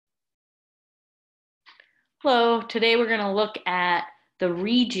Hello, today we're going to look at the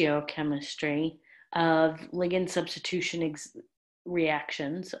regiochemistry of ligand substitution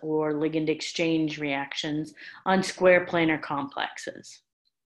reactions or ligand exchange reactions on square planar complexes.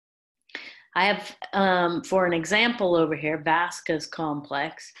 I have, for an example over here, Vasca's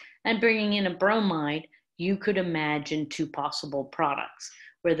complex, and bringing in a bromide, you could imagine two possible products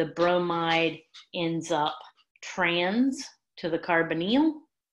where the bromide ends up trans to the carbonyl,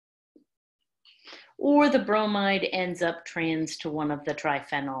 or the bromide ends up trans to one of the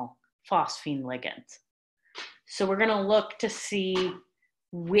triphenyl phosphine ligands. So we're going to look to see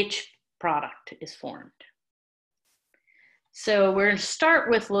which product is formed. So we're going to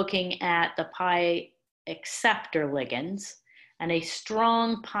start with looking at the pi acceptor ligands, and a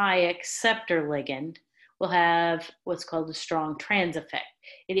strong pi acceptor ligand will have what's called a strong trans effect.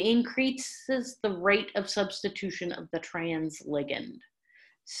 It increases the rate of substitution of the trans ligand.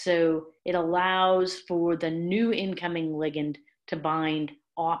 So it allows for the new incoming ligand to bind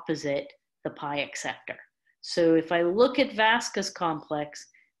opposite the pi acceptor. So if I look at Vasca's complex,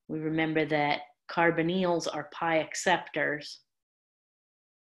 we remember that carbonyls are pi acceptors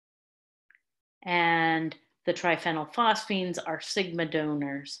and the triphenyl phosphines are sigma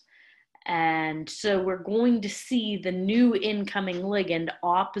donors. And so we're going to see the new incoming ligand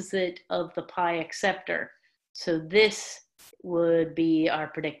opposite of the pi acceptor. So this would be our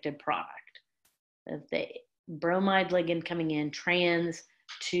predicted product of the bromide ligand coming in trans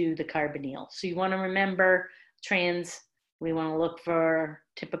to the carbonyl. So you want to remember trans, we want to look for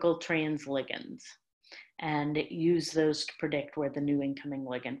typical trans ligands and use those to predict where the new incoming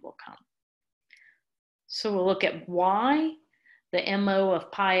ligand will come. So we'll look at why the MO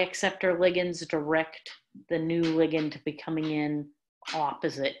of pi acceptor ligands direct the new ligand to be coming in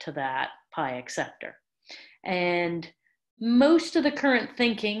opposite to that pi acceptor. And most of the current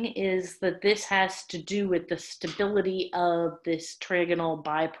thinking is that this has to do with the stability of this trigonal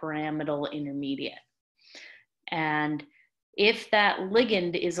bipyramidal intermediate. And if that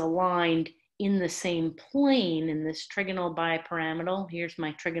ligand is aligned in the same plane in this trigonal bipyramidal, here's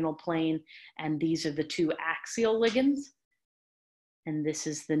my trigonal plane, and these are the two axial ligands. And this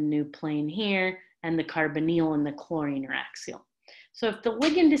is the new plane here, and the carbonyl and the chlorine are axial. So if the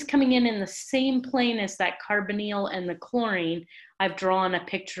ligand is coming in the same plane as that carbonyl and the chlorine, I've drawn a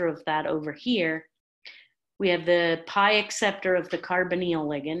picture of that over here. We have the pi acceptor of the carbonyl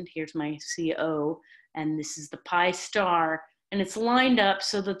ligand. Here's my CO, and this is the pi star, and it's lined up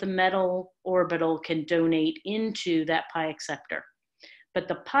so that the metal orbital can donate into that pi acceptor. But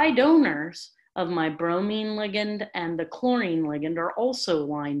the pi donors of my bromine ligand and the chlorine ligand are also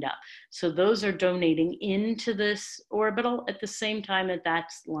lined up. So those are donating into this orbital at the same time that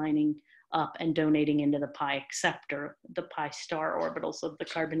that's lining up and donating into the pi acceptor, the pi star orbitals of the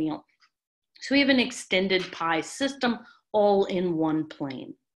carbonyl. So we have an extended pi system all in one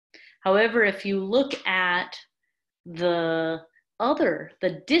plane. However, if you look at the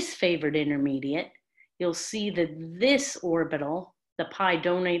disfavored intermediate, you'll see that this orbital, the pi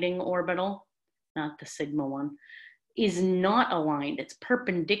donating orbital, not the sigma one, is not aligned. It's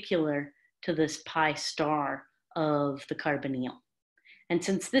perpendicular to this pi star of the carbonyl. And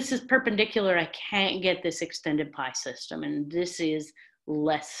since this is perpendicular, I can't get this extended pi system, and this is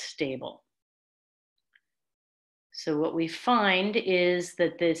less stable. So what we find is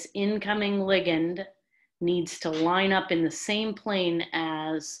that this incoming ligand needs to line up in the same plane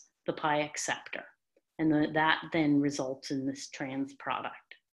as the pi acceptor, and that then results in this trans product.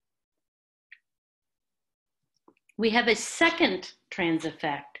 We have a second trans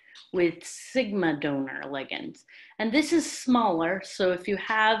effect with sigma donor ligands, and this is smaller. So if you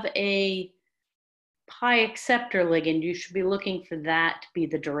have a pi acceptor ligand, you should be looking for that to be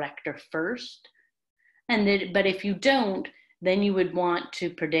the director first. But if you don't, then you would want to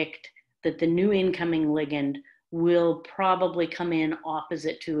predict that the new incoming ligand will probably come in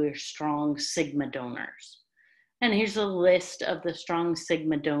opposite to your strong sigma donors. And here's a list of the strong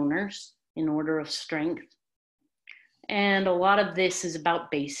sigma donors in order of strength. And a lot of this is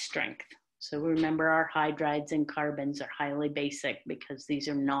about base strength. So remember, our hydrides and carbons are highly basic because these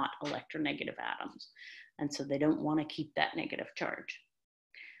are not electronegative atoms. And so they don't want to keep that negative charge.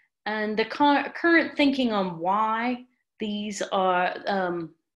 And the current thinking on why these are,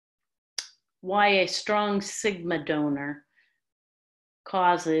 why a strong sigma donor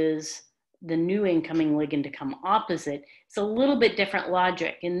causes the new incoming ligand to come opposite, it's a little bit different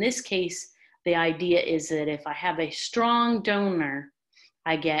logic. In this case, the idea is that if I have a strong donor,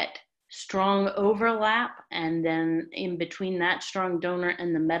 I get strong overlap, and then in between that strong donor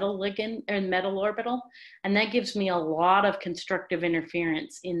and the metal ligand or metal orbital. And that gives me a lot of constructive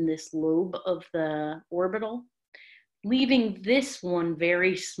interference in this lobe of the orbital, leaving this one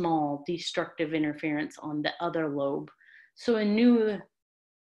very small destructive interference on the other lobe. So then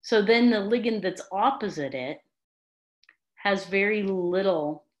the ligand that's opposite it has very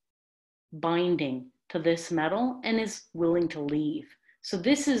little binding to this metal and is willing to leave. So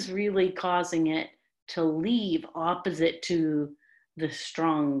this is really causing it to leave opposite to the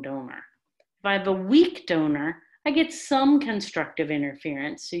strong donor. If I have a weak donor, I get some constructive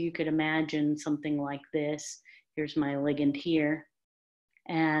interference. So you could imagine something like this. Here's my ligand here.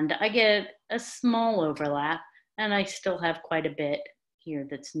 And I get a small overlap, and I still have quite a bit here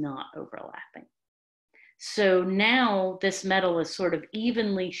that's not overlapping. So now this metal is sort of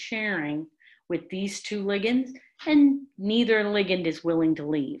evenly sharing with these two ligands, and neither ligand is willing to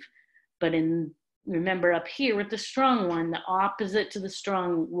leave. But remember up here with the strong one, the opposite to the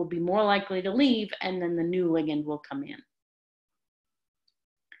strong will be more likely to leave, and then the new ligand will come in.